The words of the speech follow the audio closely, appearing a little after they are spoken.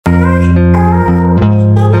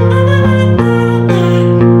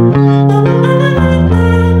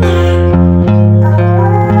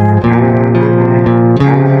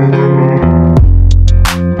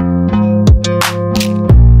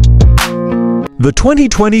The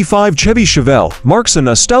 2025 Chevy Chevelle marks a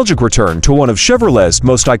nostalgic return to one of Chevrolet's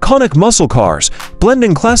most iconic muscle cars,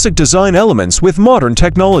 blending classic design elements with modern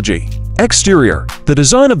technology. Exterior: the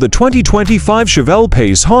design of the 2025 Chevelle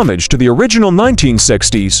pays homage to the original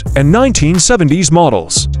 1960s and 1970s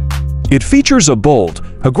models. It features a bold,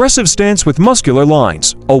 aggressive stance with muscular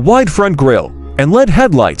lines, a wide front grille, and LED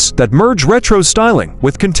headlights that merge retro styling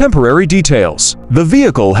with contemporary details. The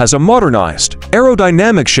vehicle has a modernized,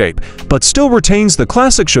 aerodynamic shape, but still retains the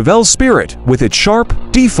classic Chevelle spirit with its sharp,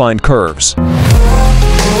 defined curves.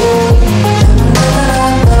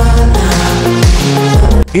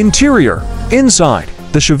 Interior: inside,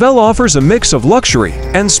 the Chevelle offers a mix of luxury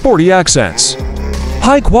and sporty accents.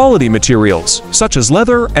 High-quality materials, such as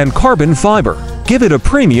leather and carbon fiber, give it a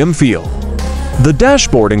premium feel. The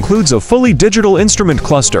dashboard includes a fully digital instrument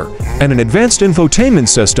cluster and an advanced infotainment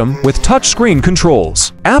system with touchscreen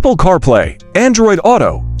controls, Apple CarPlay, Android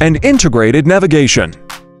Auto, and integrated navigation.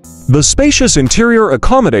 The spacious interior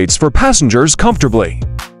accommodates for passengers comfortably.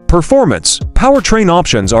 Performance: powertrain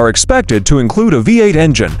options are expected to include a V8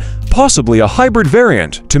 engine, possibly a hybrid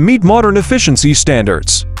variant, to meet modern efficiency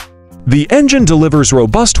standards. The engine delivers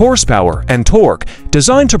robust horsepower and torque,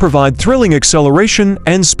 designed to provide thrilling acceleration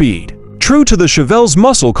and speed, true to the Chevelle's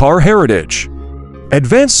muscle car heritage.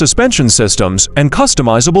 Advanced suspension systems and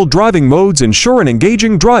customizable driving modes ensure an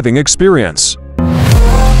engaging driving experience.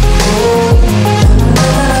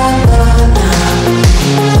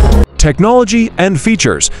 Technology and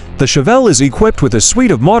features: the Chevelle is equipped with a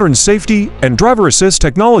suite of modern safety and driver assist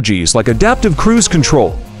technologies like adaptive cruise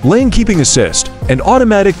control, lane keeping assist, and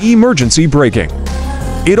automatic emergency braking.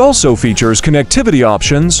 It also features connectivity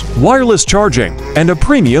options, wireless charging, and a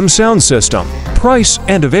premium sound system. Price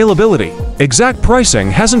and availability: exact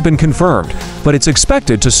pricing hasn't been confirmed, but it's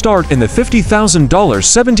expected to start in the $50,000 to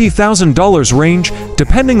 $70,000 range,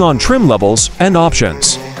 depending on trim levels and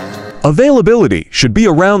options. Availability should be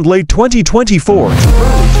around late 2024 to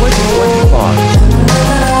early 2025.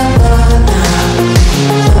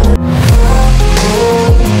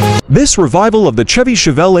 This revival of the Chevy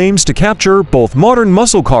Chevelle aims to capture both modern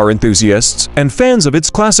muscle car enthusiasts and fans of its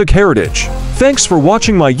classic heritage. Thanks for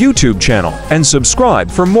watching my YouTube channel, and subscribe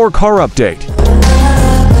for more car update.